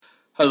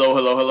Hello,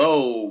 hello,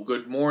 hello.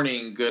 Good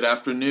morning, good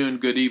afternoon,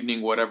 good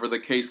evening, whatever the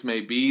case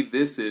may be.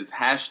 This is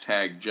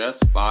hashtag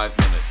just 5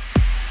 minutes.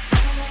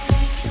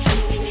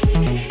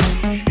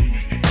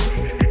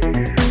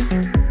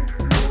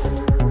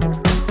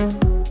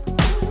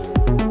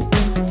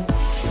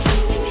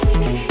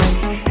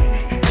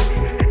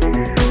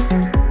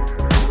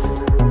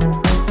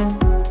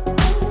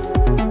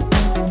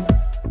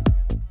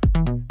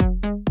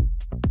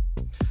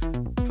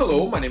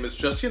 Hello, my name is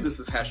Jesse and this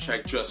is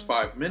hashtag just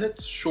 5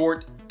 minutes,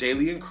 short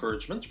daily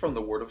encouragements from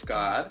the Word of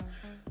God.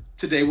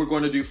 Today we're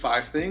going to do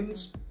 5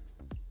 things.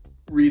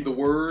 Read the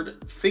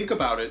Word, think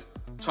about it,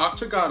 talk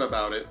to God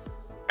about it,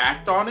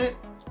 act on it,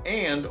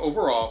 and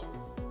overall,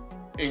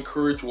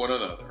 encourage one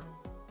another.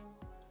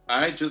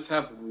 I just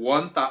have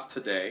one thought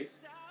today,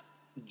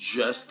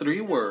 just 3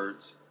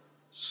 words,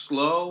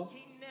 slow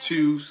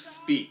to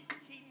speak.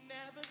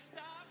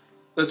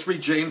 Let's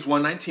read James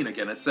 1:19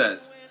 again. It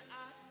says,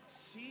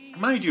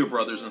 "My dear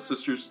brothers and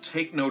sisters,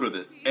 take note of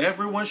this.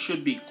 Everyone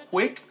should be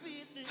quick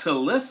to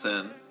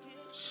listen,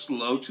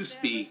 slow to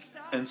speak,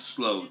 and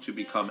slow to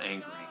become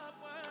angry."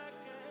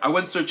 I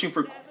went searching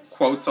for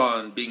quotes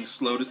on being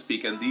slow to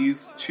speak, and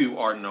these 2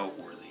 are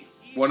noteworthy.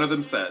 One of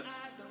them says,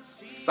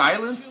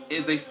 "Silence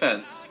is a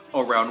fence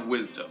around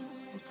wisdom."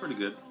 That's pretty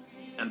good.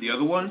 And the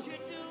other one,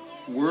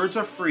 "Words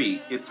are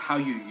free. It's how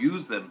you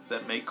use them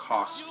that may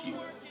cost you."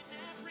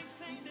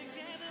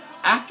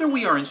 After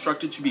we are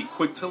instructed to be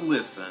quick to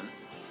listen,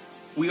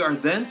 we are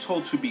then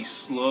told to be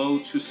slow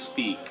to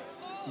speak.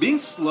 Being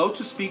slow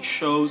to speak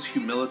shows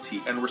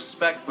humility and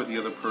respect for the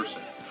other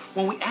person.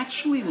 When we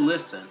actually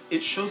listen,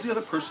 it shows the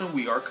other person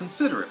we are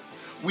considerate.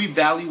 We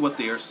value what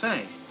they are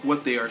saying,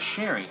 what they are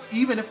sharing.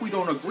 Even if we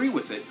don't agree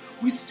with it,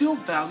 we still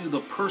value the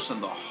person,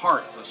 the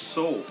heart, the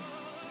soul.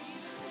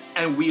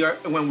 And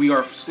when we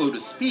are slow to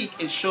speak,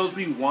 it shows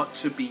we want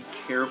to be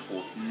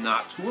careful,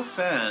 not to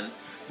offend,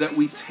 that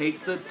we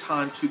take the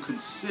time to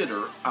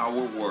consider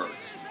our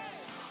words.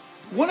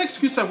 One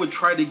excuse I would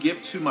try to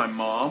give to my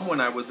mom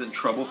when I was in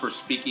trouble for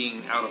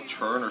speaking out of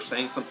turn or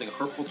saying something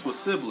hurtful to a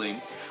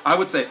sibling, I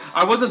would say,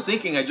 "I wasn't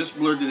thinking, I just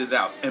blurted it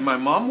out." And my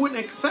mom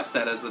wouldn't accept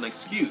that as an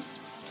excuse.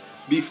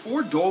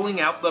 Before doling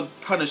out the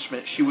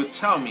punishment, she would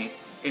tell me,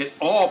 "It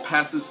all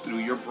passes through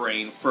your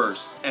brain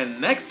first,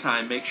 and next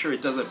time make sure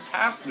it doesn't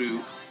pass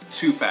through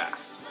too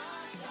fast."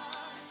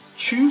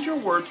 Choose your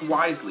words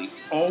wisely.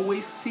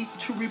 Always seek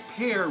to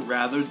repair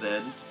rather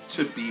than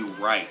to be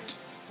right.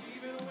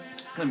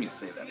 Let me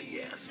say that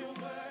again.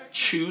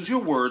 Choose your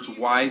words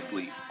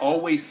wisely.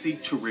 Always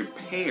seek to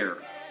repair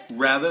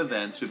rather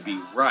than to be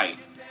right.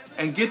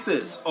 And get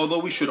this, although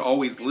we should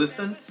always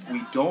listen,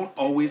 we don't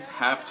always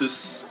have to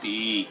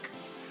speak.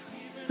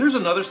 There's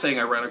another saying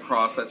I ran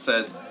across that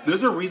says,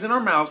 "There's a reason our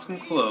mouths can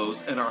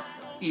close and our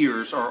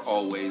ears are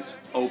always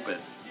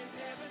open."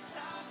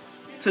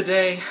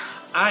 Today,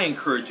 I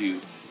encourage you,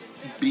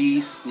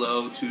 be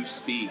slow to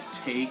speak.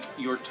 Take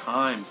your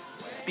time.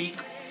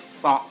 Speak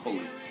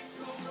thoughtfully.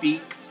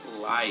 Speak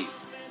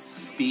life.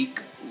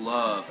 Speak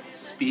love.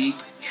 Speak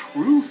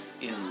truth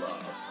in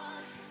love.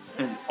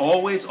 And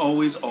always,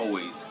 always,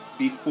 always,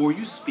 before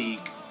you speak,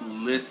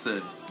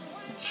 listen.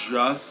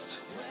 Just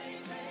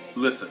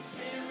listen.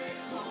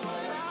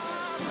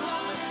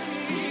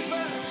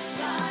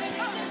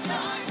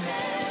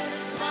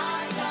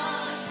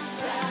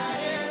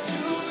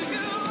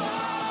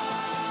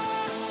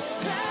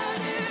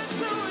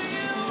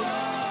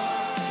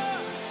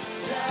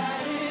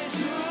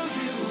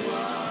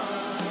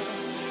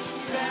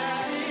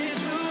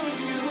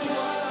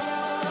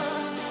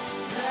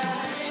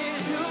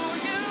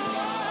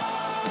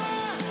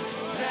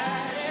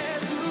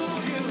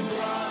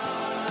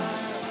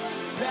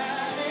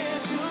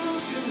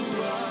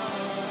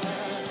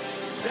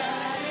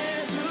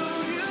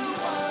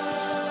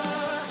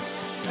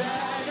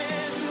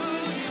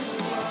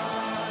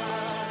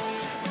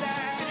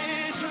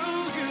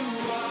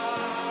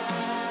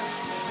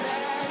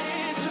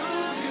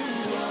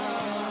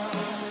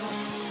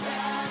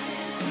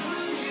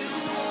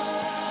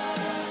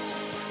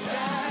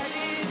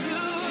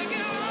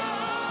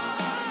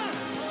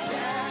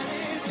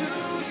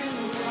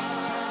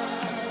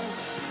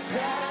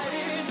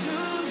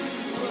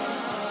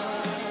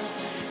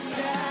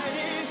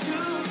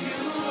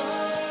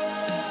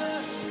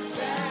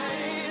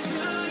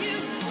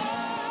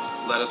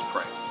 Let us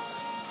pray.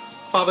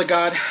 Father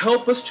God,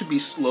 help us to be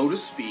slow to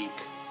speak,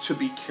 to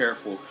be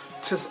careful,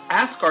 to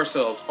ask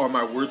ourselves, are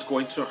my words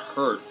going to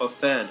hurt,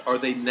 offend? Are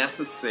they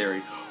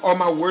necessary? Are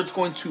my words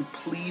going to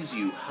please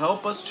you?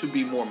 Help us to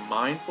be more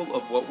mindful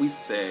of what we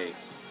say.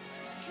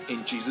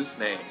 In Jesus'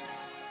 name,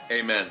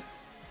 amen.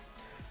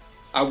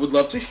 I would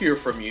love to hear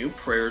from you,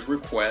 prayers,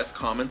 requests,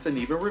 comments, and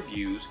even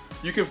reviews.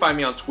 You can find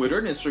me on Twitter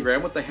and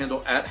Instagram with the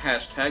handle at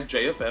hashtag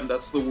JFM.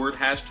 That's the word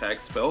hashtag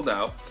spelled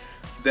out.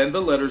 Then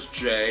the letters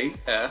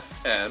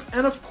JFM.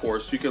 And of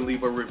course, you can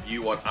leave a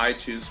review on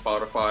iTunes,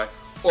 Spotify,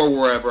 or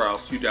wherever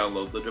else you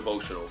download the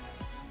devotional.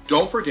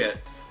 Don't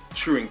forget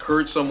to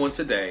encourage someone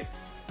today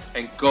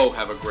and go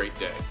have a great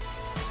day.